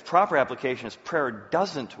think the proper application is prayer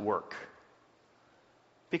doesn't work.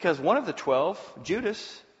 Because one of the 12,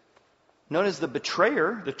 Judas, known as the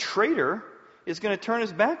betrayer, the traitor, is going to turn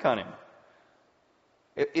his back on him.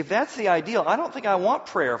 If that's the ideal, I don't think I want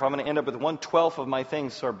prayer if I'm going to end up with 1/12 of my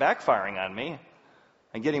things sort of backfiring on me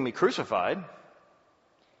and getting me crucified.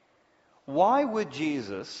 Why would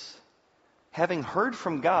Jesus, having heard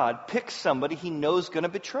from God, pick somebody he knows is going to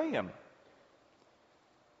betray him?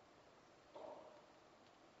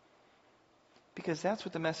 Because that's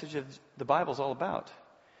what the message of the Bible is all about.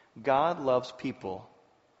 God loves people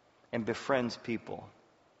and befriends people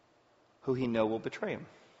who he knows will betray him.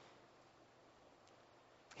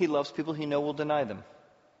 He loves people he knows will deny them.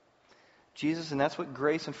 Jesus, and that's what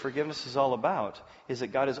grace and forgiveness is all about, is that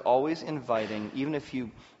God is always inviting, even if you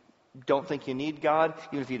don't think you need God,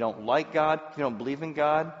 even if you don't like God, if you don't believe in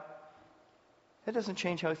God, that doesn't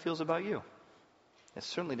change how he feels about you. It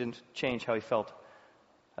certainly didn't change how he felt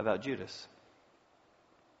about Judas.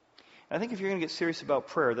 And I think if you're going to get serious about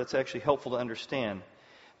prayer, that's actually helpful to understand.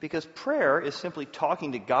 Because prayer is simply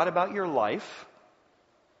talking to God about your life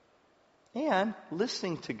and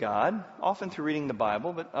listening to God, often through reading the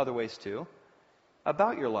Bible, but other ways too,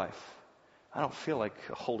 about your life. I don't feel like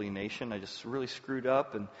a holy nation. I just really screwed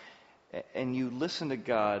up. And you listen to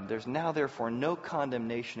God. There's now, therefore, no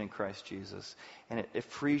condemnation in Christ Jesus. And it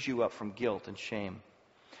frees you up from guilt and shame.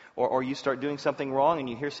 Or you start doing something wrong and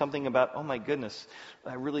you hear something about, oh my goodness,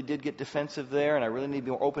 I really did get defensive there and I really need to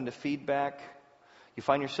be more open to feedback. You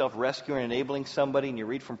find yourself rescuing and enabling somebody, and you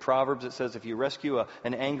read from Proverbs that says if you rescue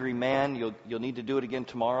an angry man, you'll need to do it again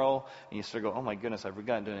tomorrow. And you sort of go, oh my goodness, I've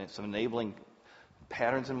gotten to some enabling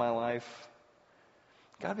patterns in my life.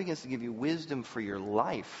 God begins to give you wisdom for your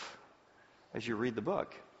life as you read the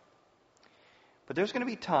book. But there's going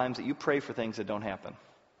to be times that you pray for things that don't happen.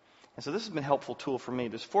 And so this has been a helpful tool for me.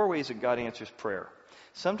 There's 4 ways that God answers prayer.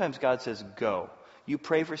 Sometimes God says, go. You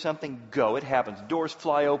pray for something, go. It happens. Doors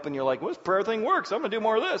fly open. You're like, well, this prayer thing works. I'm going to do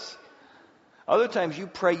more of this. Other times you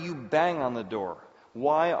pray, you bang on the door.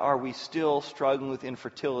 Why are we still struggling with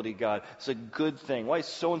infertility, God? It's a good thing. Why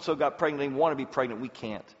so-and-so got pregnant? They want to be pregnant. We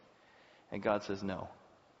can't. And God says no.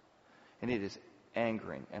 And it is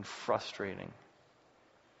angering and frustrating.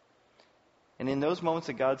 And in those moments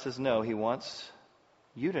that God says no, he wants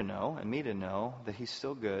you to know and me to know that he's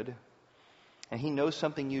still good. And he knows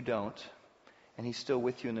something you don't. And He's still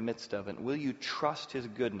with you in the midst of it. Will you trust His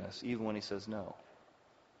goodness even when He says no?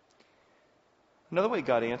 Another way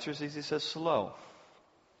God answers is He says slow.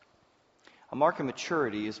 A mark of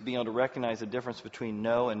maturity is being able to recognize the difference between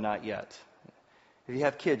no and not yet. If you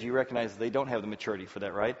have kids, you recognize they don't have the maturity for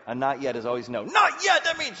that, right? A not yet is always no. Not yet,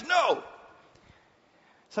 that means no!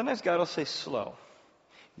 Sometimes God will say slow.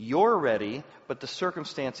 You're ready, but the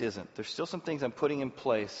circumstance isn't. There's still some things I'm putting in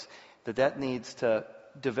place that needs to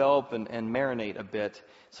develop and marinate a bit.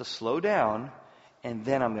 So slow down, and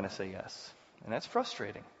then I'm going to say yes. And that's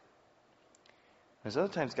frustrating. There's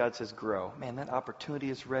other times God says grow. Man, that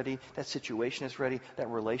opportunity is ready. That situation is ready. That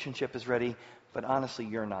relationship is ready. But honestly,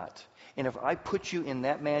 you're not. And if I put you in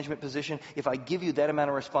that management position, if I give you that amount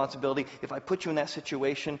of responsibility, if I put you in that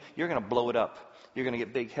situation, you're going to blow it up. You're going to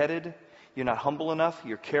get big-headed. You're not humble enough.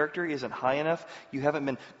 Your character isn't high enough. You haven't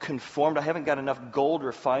been conformed. I haven't got enough gold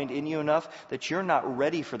refined in you enough that you're not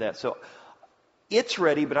ready for that. So it's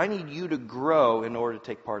ready, but I need you to grow in order to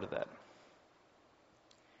take part of that.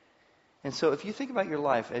 And so if you think about your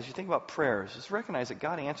life, as you think about prayers, just recognize that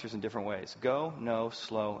God answers in different ways. Go, no,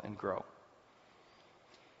 slow, and grow.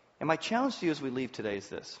 And my challenge to you as we leave today is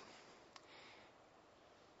this.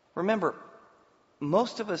 Remember,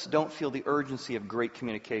 most of us don't feel the urgency of great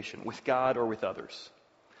communication with God or with others.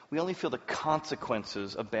 We only feel the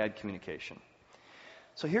consequences of bad communication.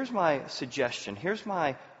 So here's my suggestion. Here's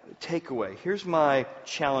my takeaway. Here's my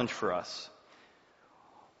challenge for us.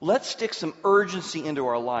 Let's stick some urgency into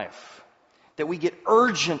our life. That we get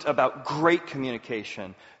urgent about great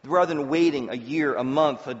communication rather than waiting a year, a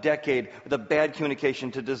month, a decade with a bad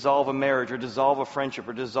communication to dissolve a marriage or dissolve a friendship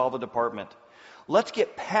or dissolve a department. Let's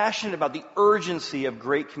get passionate about the urgency of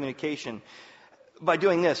great communication by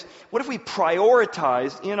doing this. What if we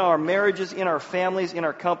prioritize in our marriages, in our families, in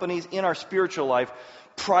our companies, in our spiritual life,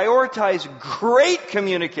 prioritize great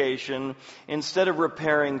communication instead of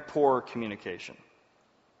repairing poor communication?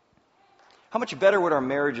 How much better would our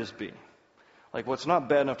marriages be? Like, well, it's not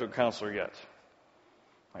bad enough to a counselor yet.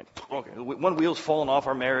 Right? Okay, one wheel's fallen off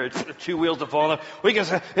our marriage, two wheels have fallen off. We can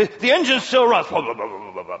say, the engine still runs. Blah, blah, blah,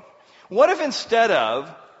 blah, blah, blah. What if instead of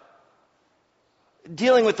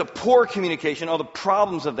dealing with the poor communication, all the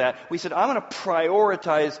problems of that, we said, I'm going to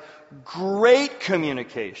prioritize great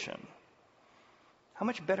communication? How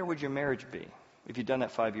much better would your marriage be if you'd done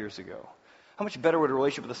that 5 years ago? How much better would a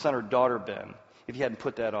relationship with a son or daughter been if you hadn't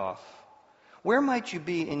put that off? Where might you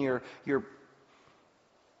be in your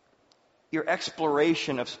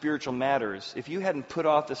exploration of spiritual matters if you hadn't put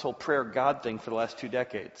off this whole prayer God thing for the last 2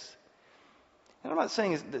 decades? And I'm not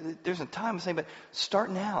saying there's a time, I'm saying, but start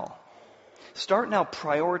now. Start now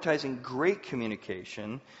prioritizing great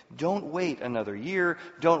communication. Don't wait another year.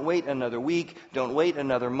 Don't wait another week. Don't wait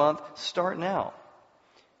another month. Start now.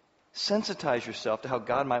 Sensitize yourself to how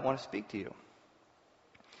God might want to speak to you.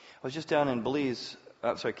 I was just down in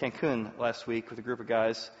Cancun last week with a group of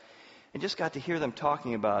guys and just got to hear them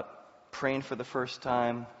talking about praying for the first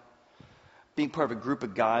time, being part of a group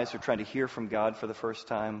of guys who are trying to hear from God for the first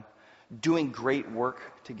time, doing great work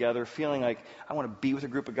together, feeling like I want to be with a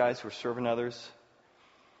group of guys who are serving others.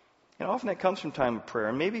 And often that comes from time of prayer.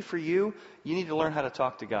 And maybe for you, you need to learn how to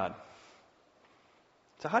talk to God.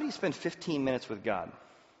 So how do you spend 15 minutes with God?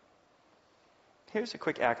 Here's a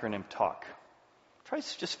quick acronym, TALK. Try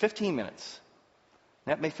just 15 minutes.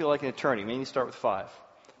 That may feel like an eternity. Maybe you start with 5.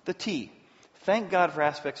 The T. Thank God for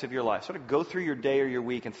aspects of your life. Sort of go through your day or your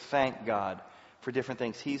week and thank God for different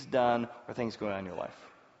things He's done or things going on in your life.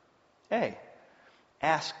 A.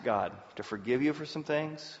 Ask God to forgive you for some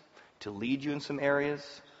things, to lead you in some areas,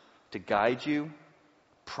 to guide you,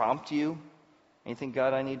 prompt you. Anything,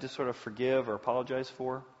 God, I need to sort of forgive or apologize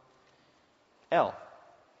for? L.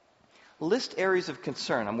 List areas of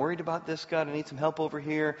concern. I'm worried about this, God. I need some help over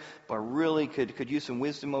here, but I really could use some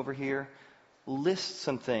wisdom over here. List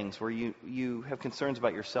some things where you have concerns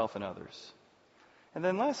about yourself and others. And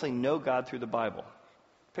then lastly, know God through the Bible.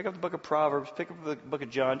 Pick up the book of Proverbs, pick up the book of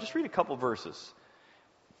John, just read a couple verses.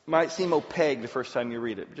 Might seem opaque the first time you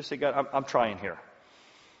read it, but just say, God, I'm trying here.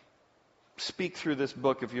 Speak through this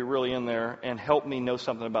book if you're really in there, and help me know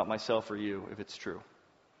something about myself or you if it's true.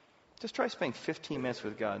 Just try spending 15 minutes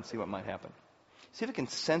with God and see what might happen. See if it can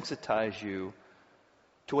sensitize you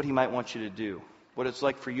to what He might want you to do, what it's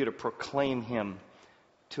like for you to proclaim Him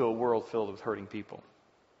to a world filled with hurting people.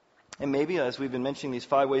 And maybe, as we've been mentioning these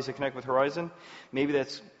 5 ways to connect with Horizon, maybe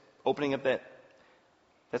that's opening up that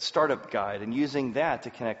startup guide and using that to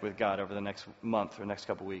connect with God over the next month or next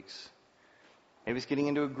couple weeks. Maybe it's getting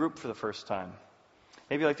into a group for the first time.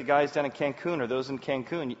 Maybe like the guys down in Cancun or those in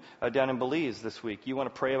Cancun, down in Belize this week, you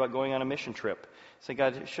want to pray about going on a mission trip. Say,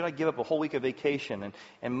 God, should I give up a whole week of vacation?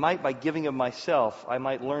 And might, by giving of myself, I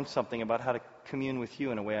might learn something about how to commune with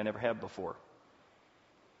you in a way I never have before.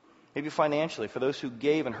 Maybe financially, for those who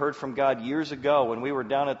gave and heard from God years ago when we were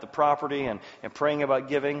down at the property and praying about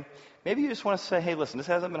giving. Maybe you just want to say, hey, listen, this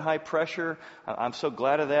hasn't been high pressure. I'm so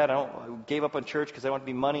glad of that. I gave up on church because I want to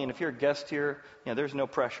be money. And if you're a guest here, there's no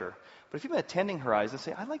pressure. But if you've been attending Horizon,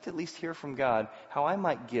 say, I'd like to at least hear from God how I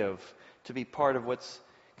might give to be part of what's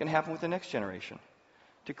going to happen with the next generation.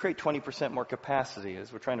 To create 20% more capacity,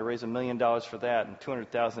 as we're trying to raise $1 million for that and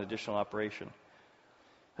 $200,000 additional operation.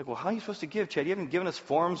 Like, well, how are you supposed to give, Chad? You haven't given us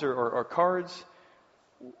forms or cards.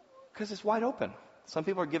 Because it's wide open. Some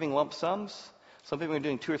people are giving lump sums. Some people are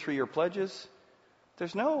doing 2 or 3 year pledges.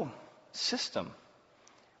 There's no system.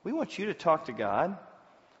 We want you to talk to God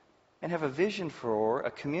and have a vision for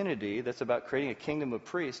a community that's about creating a kingdom of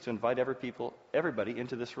priests to invite everybody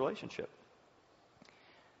into this relationship.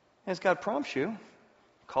 As God prompts you,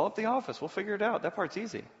 call up the office. We'll figure it out. That part's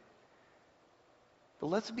easy. But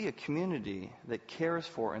let's be a community that cares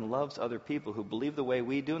for and loves other people who believe the way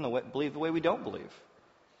we do and believe the way we don't believe.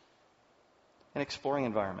 An exploring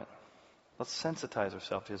environment. Let's sensitize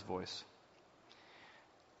ourselves to his voice.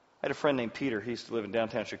 I had a friend named Peter. He used to live in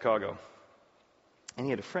downtown Chicago. And he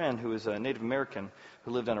had a friend who was a Native American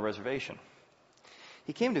who lived on a reservation.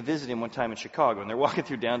 He came to visit him one time in Chicago, and they're walking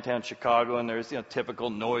through downtown Chicago, and there's typical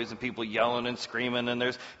noise and people yelling and screaming, and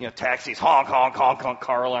there's taxis, honk, honk, honk, honk,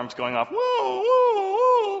 car alarms going off, woo,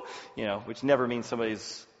 woo, woo, which never means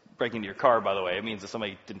somebody's breaking into your car, by the way. It means that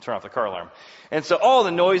somebody didn't turn off the car alarm. And so all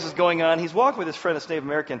the noise is going on. He's walking with his friend, this Native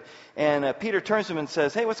American, and Peter turns to him and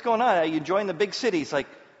says, hey, what's going on? Are you enjoying the big city? He's like,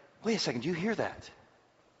 wait a second, do you hear that?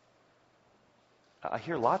 I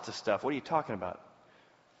hear lots of stuff. What are you talking about?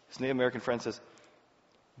 His Native American friend says,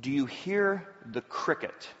 do you hear the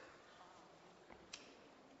cricket?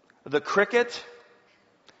 The cricket?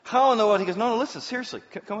 How in the world? He goes, no, listen, seriously,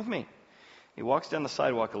 come with me. He walks down the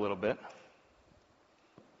sidewalk a little bit.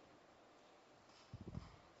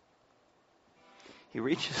 He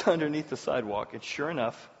reaches underneath the sidewalk, and sure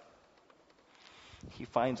enough, he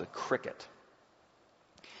finds a cricket.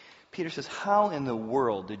 Peter says, how in the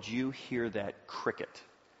world did you hear that cricket?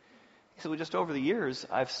 He said, well, just over the years,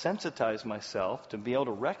 I've sensitized myself to be able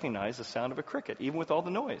to recognize the sound of a cricket, even with all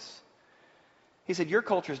the noise. He said, your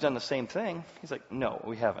culture's done the same thing. He's like, no,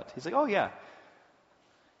 we haven't. He's like, oh, yeah.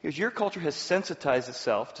 He goes, your culture has sensitized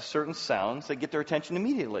itself to certain sounds that get their attention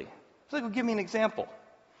immediately. He's like, well, give me an example.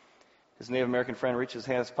 His Native American friend reaches his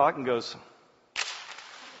hand in his pocket and goes,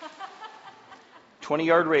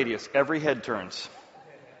 20-yard radius, every head turns.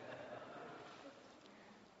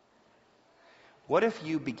 What if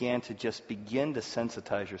you began to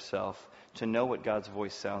sensitize yourself to know what God's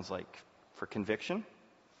voice sounds like for conviction,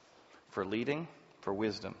 for leading, for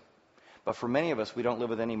wisdom? But for many of us, we don't live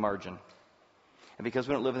with any margin. And because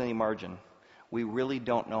we don't live with any margin, we really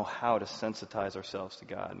don't know how to sensitize ourselves to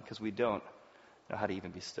God because we don't know how to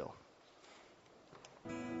even be still.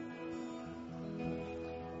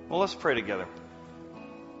 Well, let's pray together.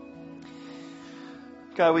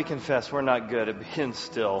 God, we confess we're not good at being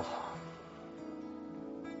still.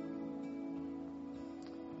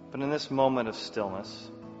 But in this moment of stillness,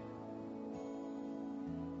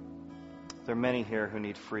 there are many here who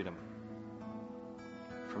need freedom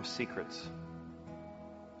from secrets.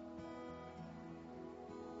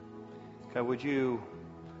 God, would you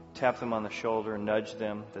tap them on the shoulder and nudge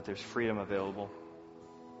them that there's freedom available?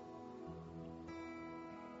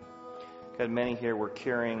 God, many here were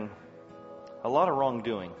carrying a lot of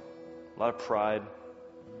wrongdoing, a lot of pride,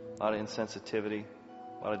 a lot of insensitivity,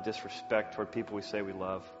 a lot of disrespect toward people we say we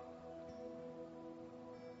love.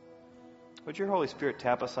 Would your Holy Spirit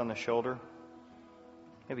tap us on the shoulder?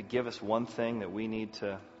 Maybe give us one thing that we need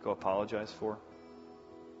to go apologize for?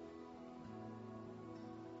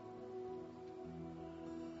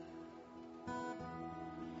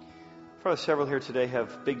 Probably several here today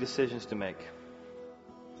have big decisions to make.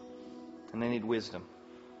 And they need wisdom.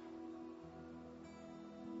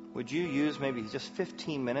 Would you use maybe just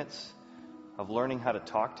 15 minutes of learning how to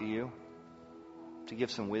talk to you to give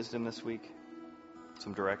some wisdom this week?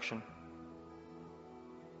 Some direction?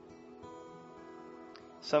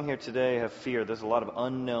 Some here today have fear. There's a lot of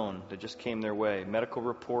unknown that just came their way. Medical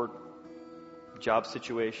report, job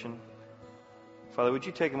situation. Father, would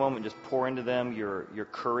you take a moment and just pour into them your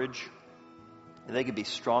courage? That they could be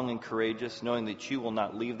strong and courageous, knowing that you will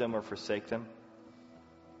not leave them or forsake them.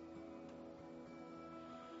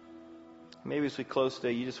 Maybe as we close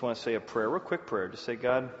today, you just want to say a prayer, a real quick prayer. Just say,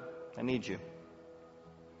 God, I need you.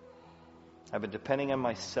 I've been depending on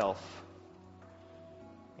myself,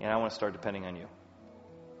 and I want to start depending on you.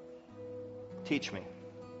 Teach me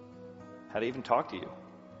how to even talk to you.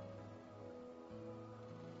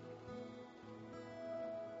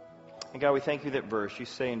 And God, we thank you that verse. You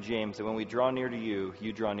say in James that when we draw near to you,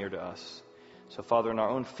 you draw near to us. So, Father, in our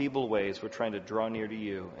own feeble ways, we're trying to draw near to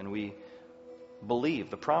you. And we believe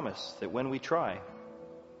the promise that when we try,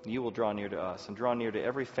 you will draw near to us and draw near to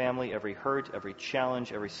every family, every hurt, every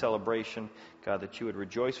challenge, every celebration. God, that you would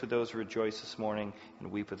rejoice with those who rejoice this morning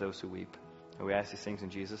and weep with those who weep. And we ask these things in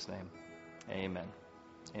Jesus' name. Amen.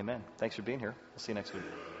 Amen. Thanks for being here. We'll see you next week.